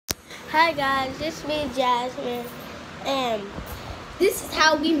Hi guys, this is me, Jasmine, and this is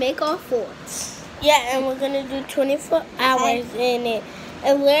how we make our forts. Yeah, and we're gonna do 24 hours in it.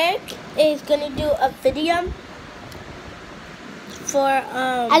 And Lyric is gonna do a video for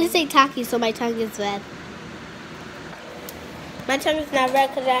I just ate Taki, so my tongue is red. My tongue is not red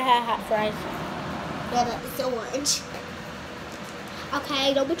because I had hot fries. Yeah, it's orange.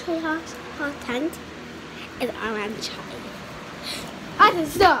 Okay, number 20 content is orange chai. I can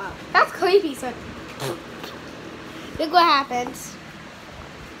stop. That's creepy, son. Look what happens.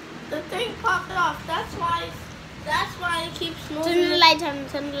 The thing popped off. That's why it keeps moving. Turn the light on.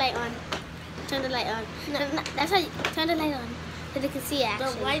 Turn the light on. Turn the light on. No, that's how you turn the light on, so they can see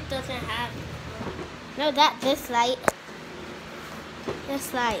action. The light doesn't have. No, this light.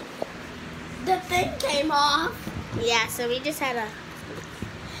 This light. The thing came off. Yeah, so we just had to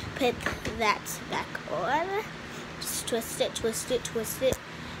put that back on. Just twist it, twist it, twist it,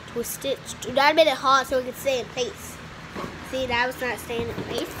 twist it. That made it hard so it could stay in place. See, that was not staying in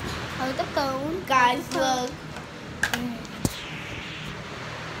place. Hold the phone. Guys, look.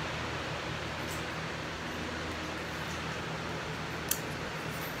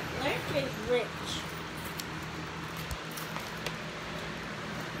 Lyric is rich.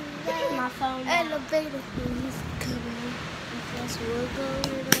 Look at my phone now. Elevator, please coming. Because we're going all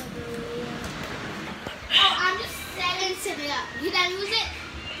the way up. Oh, I'm just setting it up. You done use it?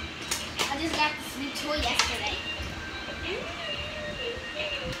 I just got this new toy yesterday.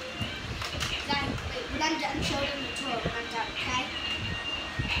 Guys, wait, when I'm done showing the toy, when I'm done, okay?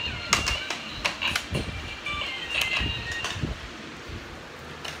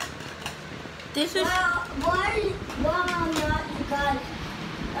 This is. Why not you guys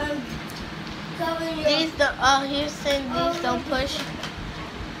covering your... These don't. Oh, here's saying these don't push.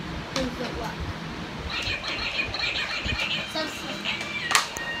 Things don't what?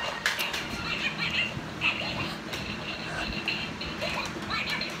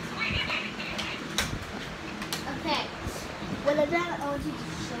 Okay. When I'm done, I want you to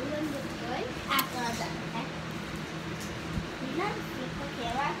show them the toy after I'm done, okay? You not flip the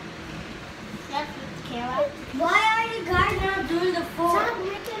camera. You not flip the camera. Why are you guys not doing the fort? Stop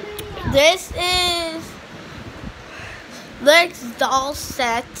making a video. This is Lyric's doll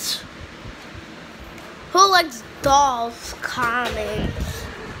set. Who likes dolls? Comment.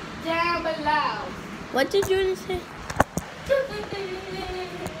 Down below. What did you say?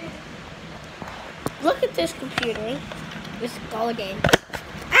 Look at this computer. It's golden.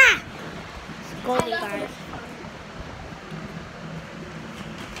 Ah! It's golden, guys.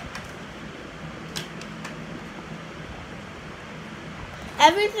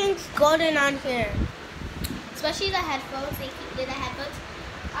 Everything's golden on here. Especially the headphones. They keep the headphones.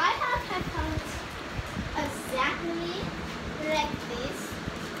 I have headphones exactly like this.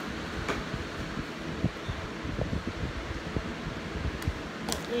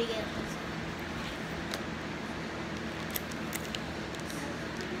 Let me get it.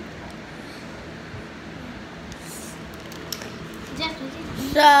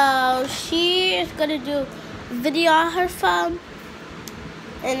 So she is gonna do video on her phone,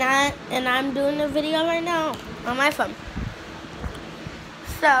 and I'm doing a video right now on my phone.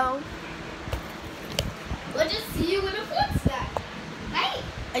 So We'll just see you when the foot's done, right?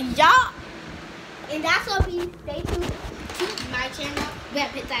 yeah. And that's why we stay tuned to my channel. We'll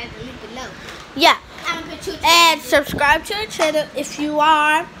put that in the link below. Yeah. I'm gonna put your And subscribe to our channel if you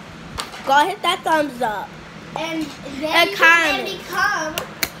are. Go hit that thumbs up. and then And you can comment. become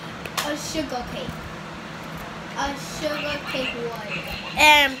a sugar cake. A sugar cake warrior.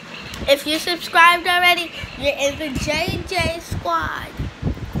 And if you subscribed already, you're in the JJ squad.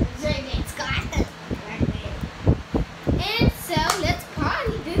 And so let's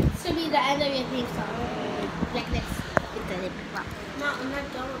party. This should be the end of your theme song. Like this. No, I'm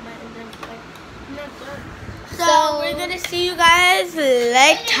not done with my intro. I'm not done. So we're gonna see you guys later.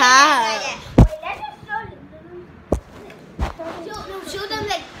 Wait, let's just show them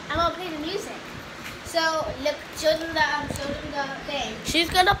like I'm gonna play the music. So look, show them the thing. She's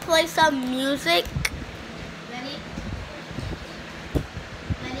gonna play some music. Ready?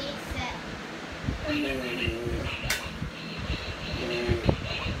 Ready, set.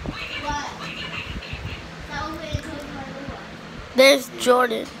 What? That was when it closed my door. There's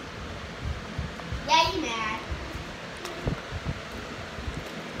Jordan. Yeah, you mad.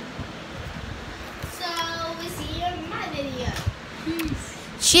 So we see you in my video. Peace.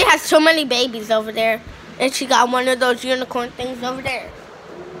 She has so many babies over there. And she got one of those unicorn things over there.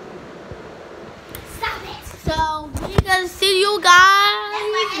 Stop it. So we're gonna see you guys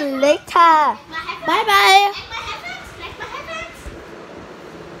later. Like my headphones. Bye bye. Like my headphones. Like my headphones.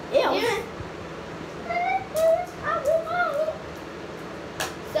 Ew.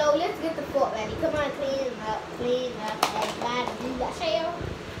 So let's get the fort ready. Come on, clean up, everybody. Do that shell.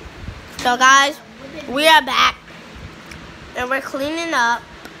 So guys, we are back. And we're cleaning up.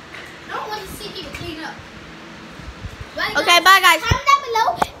 I don't want to see people clean up. Okay, bye guys. Comment down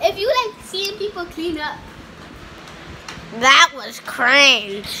below if you like seeing people clean up. That was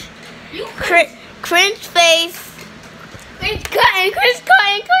cringe. You Cringe face. cringe cutting, cringe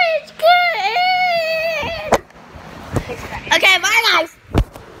cutting, cringe cutting. Okay, bye guys.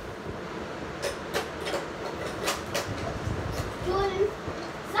 Jordan,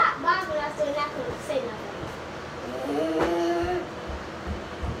 stop bothering us so we're not going to say nothing.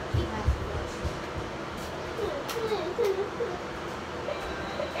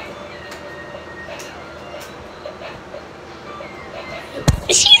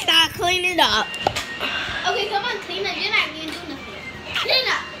 She's not cleaning up. Okay, come on, clean up. You're not going to do nothing. Clean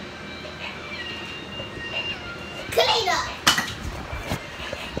up. Clean up.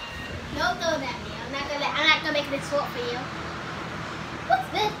 Don't throw that at me. I'm not gonna make this fort for you. What's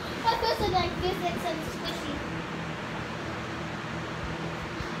this? What's this like this? It's so squishy.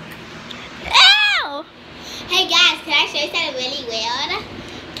 Ew! Hey guys, can I show you something really weird?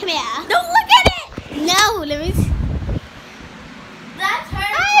 Come here. Don't look at it. No, let me see. That's her.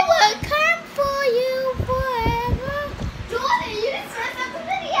 I will come for you forever. Jordan, you just messed up the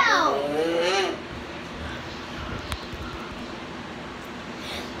video.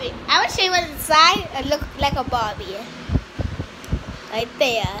 Wait, I will show you what's inside. It looks like a Barbie. Right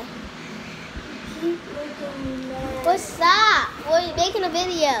there. What's up? We're making a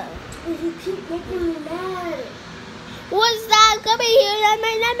video. You keep making me mad. What's that? Come in here. I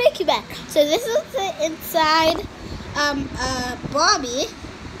might not make you back. So this is the inside Barbie.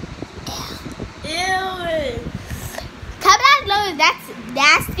 Ew. Comment down below if that's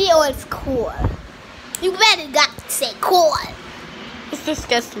nasty or it's cool. You better not say cool. It's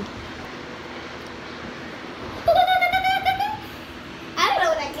disgusting. I don't know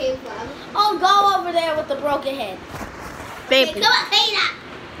where that came from. Oh, go over there with the broken head. Okay, Baby. come on, clean up.